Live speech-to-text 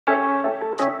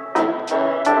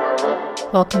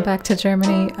Welcome back to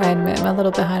Germany. I admit I'm a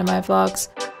little behind on my vlogs,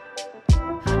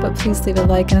 but please leave a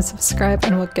like and a subscribe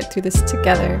and we'll get through this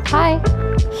together. Hi!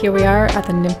 Here we are at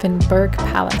the Nymphenburg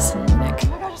Palace in Munich.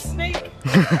 Oh my god, a snake!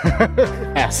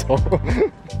 Asshole.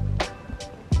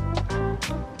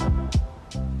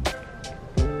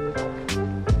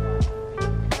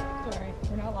 Sorry,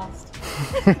 we're not lost.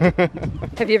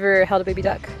 Have you ever held a baby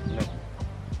duck? No.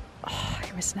 Oh,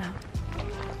 you're missing out.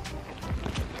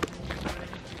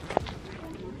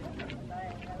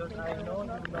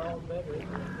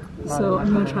 So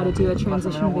I'm going to try to do a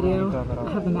transition video.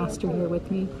 I have the master here with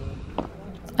me.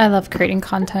 I love creating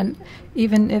content,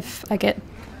 even if I get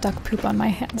duck poop on my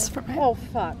hands from it. Oh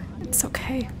fuck. It's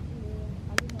okay.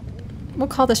 We'll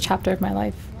call this chapter of my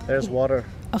life. There's water.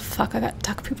 Oh fuck, I got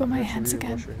duck poop on my hands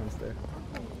again. Wash your hands there.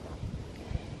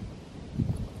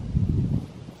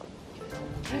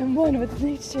 I'm one with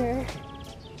nature.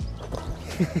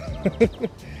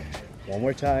 One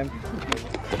more time.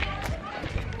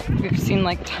 We've seen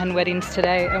like 10 weddings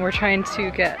today and we're trying to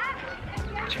shoot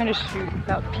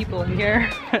without people in here.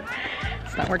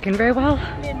 It's not working very well.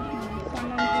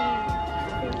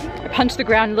 I punched the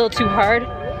ground a little too hard.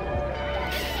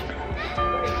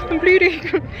 I'm bleeding.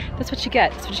 That's what you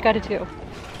get. That's what you gotta do.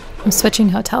 I'm switching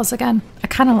hotels again. I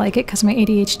kind of like it because my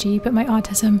ADHD, but my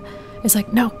autism is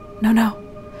like, no, no, no.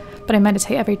 But I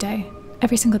meditate every day,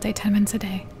 every single day, 10 minutes a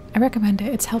day. I recommend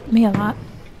it. It's helped me a lot.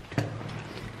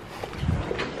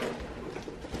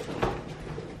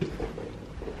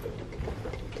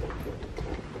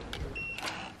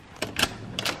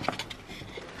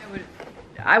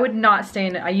 I would not stay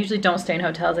in, I usually don't stay in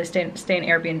hotels, I stay in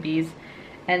Airbnbs.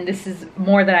 And this is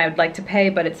more than I would like to pay,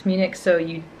 but it's Munich, so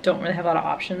you don't really have a lot of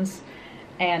options.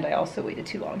 And I also waited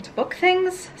too long to book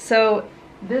things. So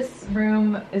this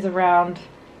room is around,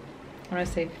 I want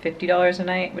to say $50 a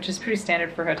night, which is pretty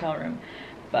standard for a hotel room.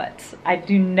 But I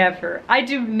do never like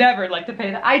to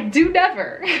pay that. I don't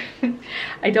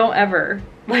ever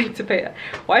like to pay that.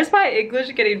 Why is my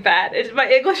English getting bad?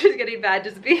 My English is getting bad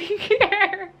just being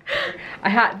here.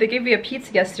 They gave me a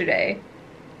pizza yesterday.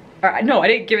 Or no, I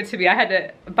didn't give it to me. I had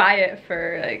to buy it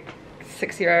for like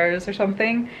 6 euros or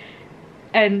something.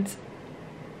 And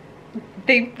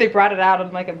they brought it out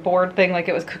on like a board thing, like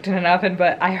it was cooked in an oven,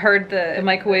 but I heard the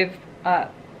microwave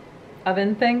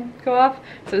oven thing go off,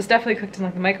 so it was definitely cooked in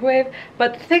like the microwave.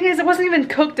 But the thing is, it wasn't even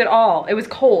cooked at all. It was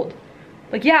cold.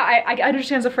 Like, yeah, I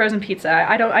understand it's a frozen pizza.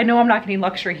 I know I'm not getting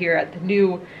luxury here at the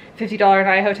new $50 a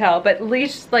night hotel, but at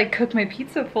least like cook my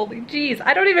pizza fully. Jeez,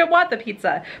 I don't even want the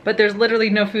pizza, but there's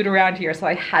literally no food around here, so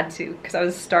I had to because I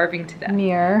was starving to death.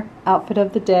 Mirror outfit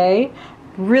of the day.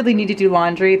 Really need to do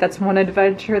laundry. That's one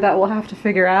adventure that we'll have to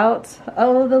figure out.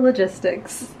 Oh, the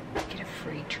logistics. Get a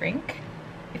free drink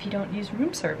if you don't use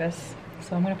room service.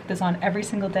 So I'm gonna put this on every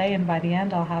single day, and by the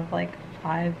end I'll have like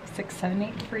 5, 6, 7,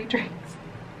 8 free drinks.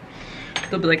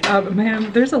 They'll be like,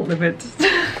 ma'am, there's a limit.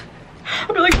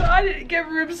 I'll be like, but I didn't get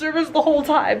room service the whole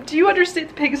time. Do you understand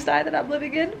the pigsty that I'm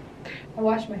living in? I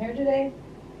washed my hair today,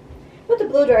 but the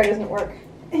blow dryer doesn't work.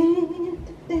 And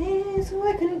today, so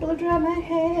I couldn't blow dry my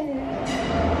hair.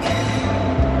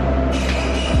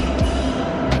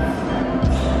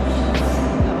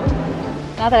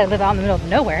 Now that I live out in the middle of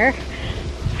nowhere,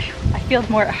 I feel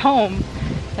more at home,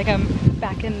 like I'm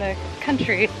back in the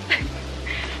country.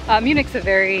 Munich's a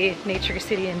very nature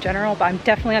city in general, but I'm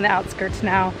definitely on the outskirts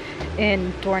now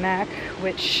in Dornach,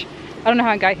 which I don't know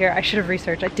how I got here. I should have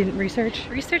researched. I didn't research.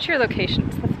 Research your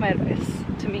locations. That's my advice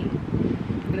to me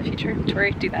in the future.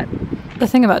 Tori, do that. The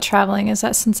thing about traveling is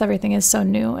that since everything is so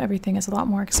new, everything is a lot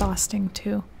more exhausting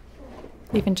too.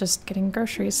 Even just getting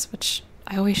groceries, which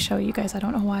I always show you guys. I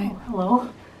don't know why. Oh, hello.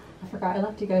 I forgot I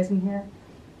left you guys in here.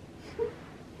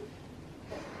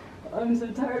 I'm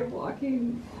so tired of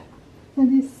walking. And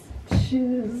these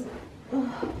shoes. Was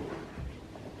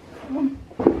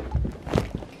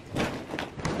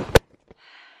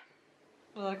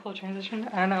that a cool transition?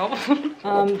 I don't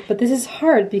know. But this is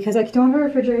hard because I don't have a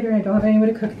refrigerator and I don't have any way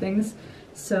to cook things.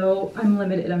 So I'm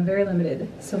limited. I'm very limited.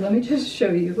 So let me just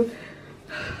show you.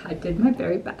 I did my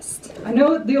very best. I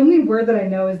know the only word that I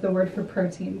know is the word for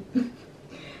protein.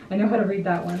 I know how to read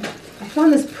that one. I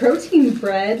found this protein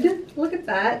bread. Look at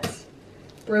that.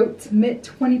 Brot mit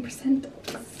 20%.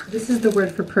 This is the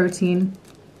word for protein.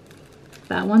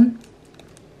 That one.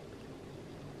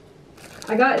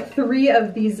 I got 3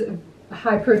 of these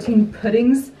high protein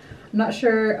puddings. I'm not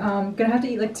sure. I'm gonna have to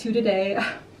eat like 2 today.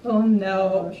 Oh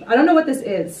no. I don't know what this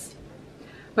is,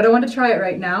 but I want to try it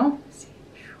right now.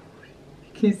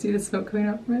 Can you see the smoke coming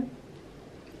out from it?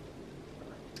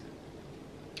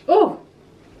 Oh!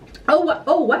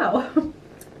 Oh wow!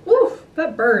 Oof,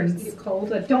 that burns. It's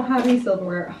cold. I don't have any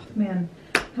silverware. Oh man,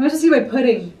 How much to see my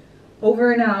pudding?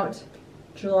 Over and out.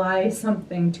 July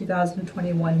something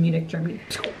 2021, Munich, Germany.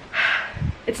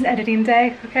 It's an editing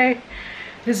day, okay?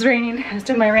 It's raining. I was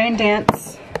doing my rain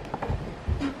dance.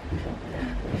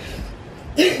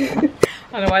 I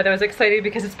don't know why that was exciting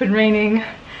because it's been raining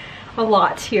a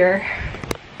lot here.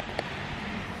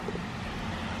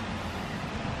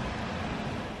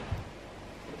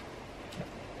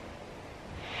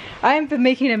 I have been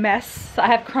making a mess. I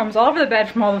have crumbs all over the bed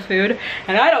from all the food,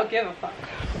 and I don't give a fuck.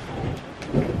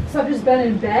 So I've just been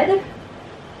in bed.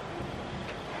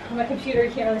 On my computer,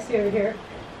 you can't really see over here,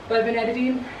 but I've been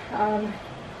editing.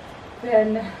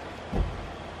 Then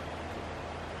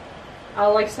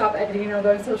I'll like stop editing, I'll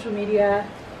go on social media.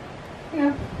 You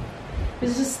know,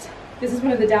 this is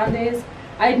one of the down days.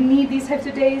 I need these types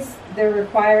of days. They're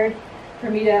required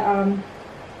for me to,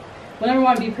 whenever I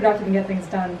want to be productive and get things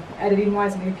done, editing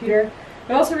wise on the computer,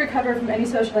 but also recover from any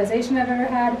socialization I've ever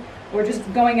had, or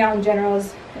just going out in general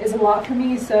is a lot for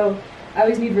me, so I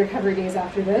always need recovery days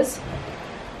after this.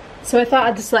 So I thought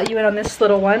I'd just let you in on this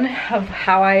little one of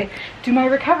how I do my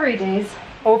recovery days.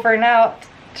 Over and out,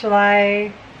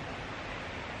 July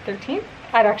 13th?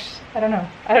 I don't know.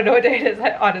 I don't know what day it is.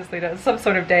 I honestly don't. Some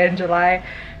sort of day in July.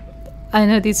 I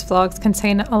know these vlogs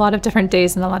contain a lot of different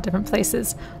days in a lot of different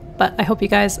places, but I hope you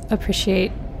guys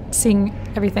appreciate seeing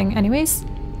everything anyways.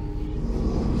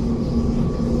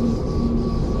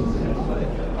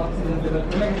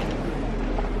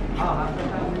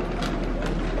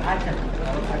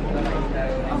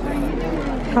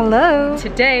 Hello.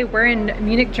 Today we're in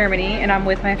Munich, Germany, and I'm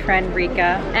with my friend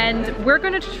Rika, and we're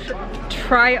gonna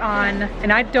try on,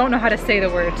 and I don't know how to say the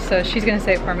word, so she's gonna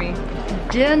say it for me.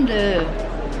 DIRNDL.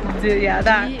 Yeah,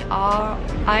 that. DIRNDL.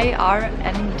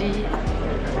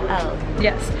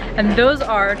 Yes, and those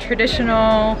are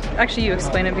traditional. Actually, you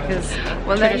explain it because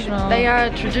they are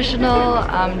traditional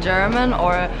German,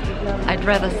 or I'd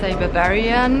rather say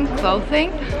Bavarian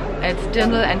clothing. It's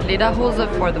dirndl and lederhose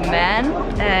for the men,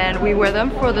 and we wear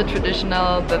them for the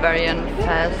traditional Bavarian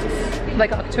fests, like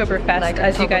Oktoberfest, like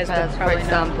as you guys would for probably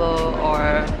example,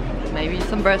 or maybe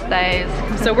some birthdays.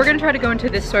 So we're gonna try to go into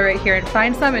this store right here and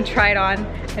find some and try it on,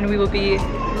 and we will be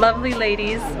lovely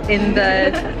ladies in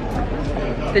the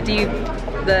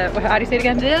how do you say it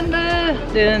again?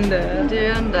 DIRNDL.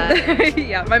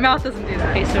 Yeah, my mouth doesn't do that.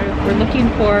 Okay, so we're looking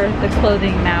for the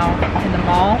clothing now in the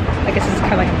mall. I guess it's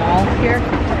kind of like a mall here.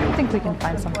 I think we can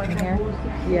find something here.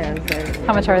 Yes.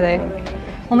 How much are they?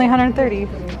 Only 130.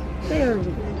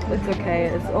 It's okay.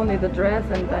 It's only the dress,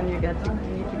 and then you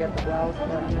need to get the blouse.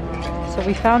 So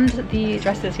we found the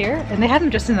dresses here, and they had them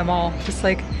just in the mall. Just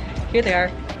like, here they are.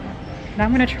 And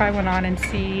I'm gonna try one on and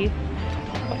see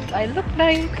what I look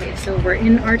like. Okay, so we're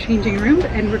in our changing room,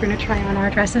 and we're gonna try on our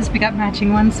dresses. We got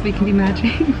matching ones, so we can be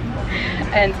matching.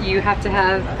 And you have to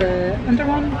have the under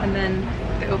one, and then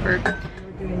the over.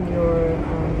 Doing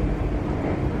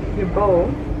your bow.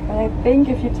 And I think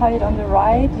if you tie it on the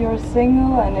right, you're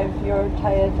single, and if you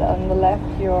tie it on the left,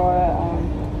 you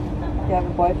have a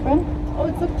boyfriend. Oh,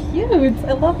 it's so cute!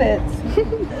 I love it.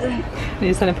 I need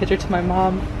to send a picture to my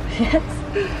mom. Yes,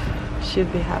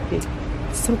 she'd be happy. It's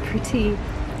so pretty.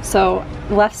 So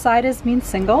left side means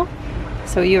single.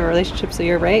 So you have a relationship, so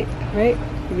you're right?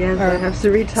 Yes, or I have to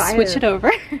retire. Switch it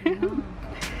over.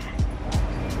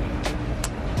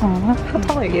 Aw, how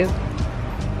tall are you?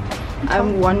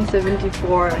 I'm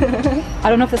 174. I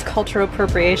don't know if it's cultural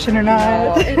appropriation or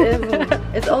not. No, it isn't.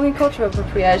 It's only cultural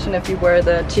appropriation if you wear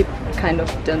the cheap kind of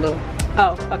dirndl.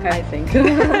 Oh, okay. I think.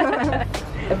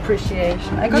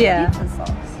 Appreciation. I got pizza sauce.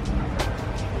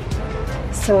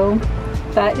 So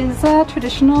that is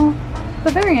traditional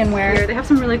Bavarian wear. Here, they have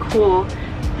some really cool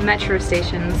metro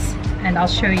stations, and I'll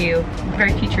show you.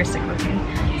 Very futuristic looking.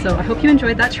 So I hope you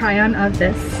enjoyed that try-on of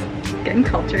this. Getting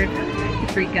cultured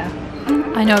with Rika.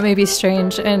 I know it may be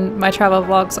strange, and my travel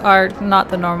vlogs are not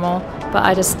the normal, but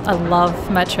I love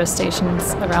metro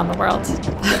stations around the world.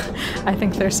 I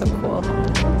think they're so cool.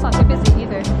 It's not too busy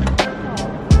either.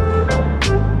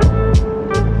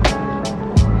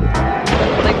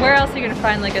 Like, where else are you gonna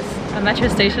find like a metro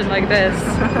station like this?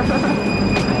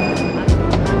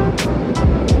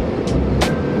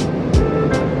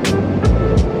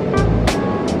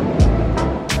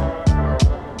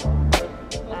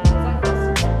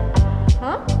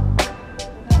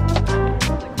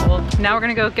 Now we're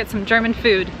gonna go get some German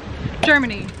food.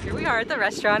 Germany. Here we are at the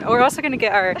restaurant. Oh, we're also gonna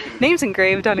get our names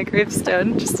engraved on a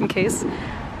gravestone, just in case.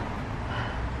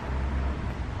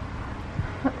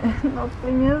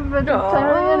 Nothing is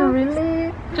vegetarian,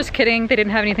 really? Just kidding. They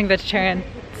didn't have anything vegetarian,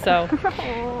 so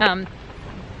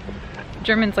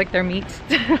Germans like their meat.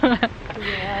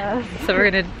 Yes. So we're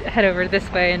gonna head over this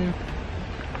way and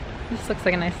This looks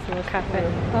like a nice little cafe.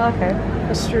 Oh, okay.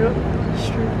 A strudel.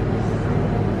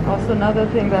 Also another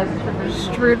thing that's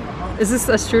Is this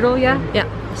a strudel? Yeah? Yeah.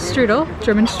 Strudel,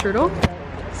 German strudel.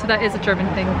 So that is a German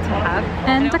thing to have.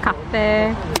 And a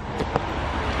cafe.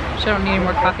 I don't need any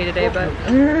more coffee today, but.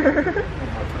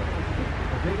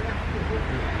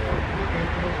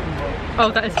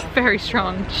 Oh, that is very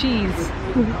strong. Jeez.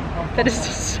 That is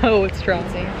so strong.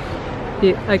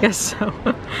 Yeah, I guess so.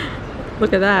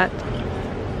 Look at that.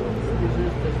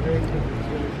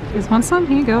 You guys want some?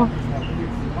 Here you go.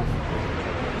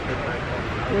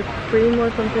 with cream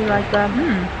or something like that.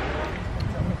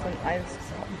 It's an iced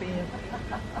bean.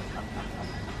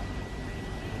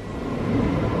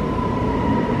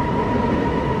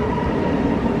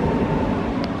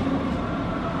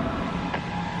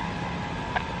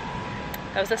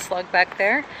 That was a slug back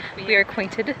there. We are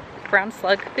acquainted. Brown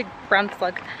slug, big brown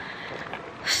slug.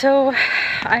 So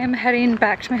I am heading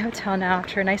back to my hotel now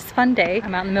after a nice fun day.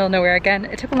 I'm out in the middle of nowhere again.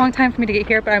 It took a long time for me to get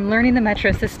here, but I'm learning the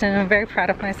metro system. I'm very proud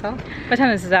of myself. By the time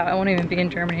this is out, I won't even be in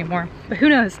Germany anymore. But who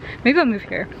knows? Maybe I'll move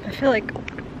here. I feel like,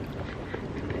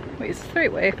 wait, it's the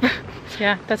right way.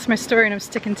 Yeah, that's my story and I'm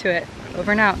sticking to it.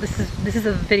 Over and out. This is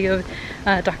a video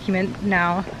document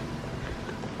now.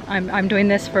 I'm doing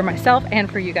this for myself and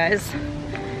for you guys.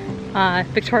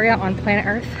 Victoria on planet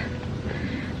Earth.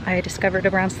 I discovered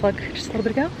a brown slug just a little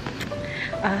bit ago.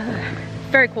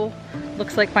 Very cool.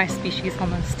 Looks like my species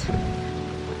almost.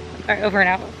 Alright, over and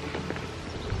out.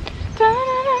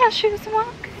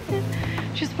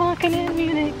 She's walking in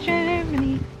Munich,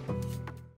 Germany.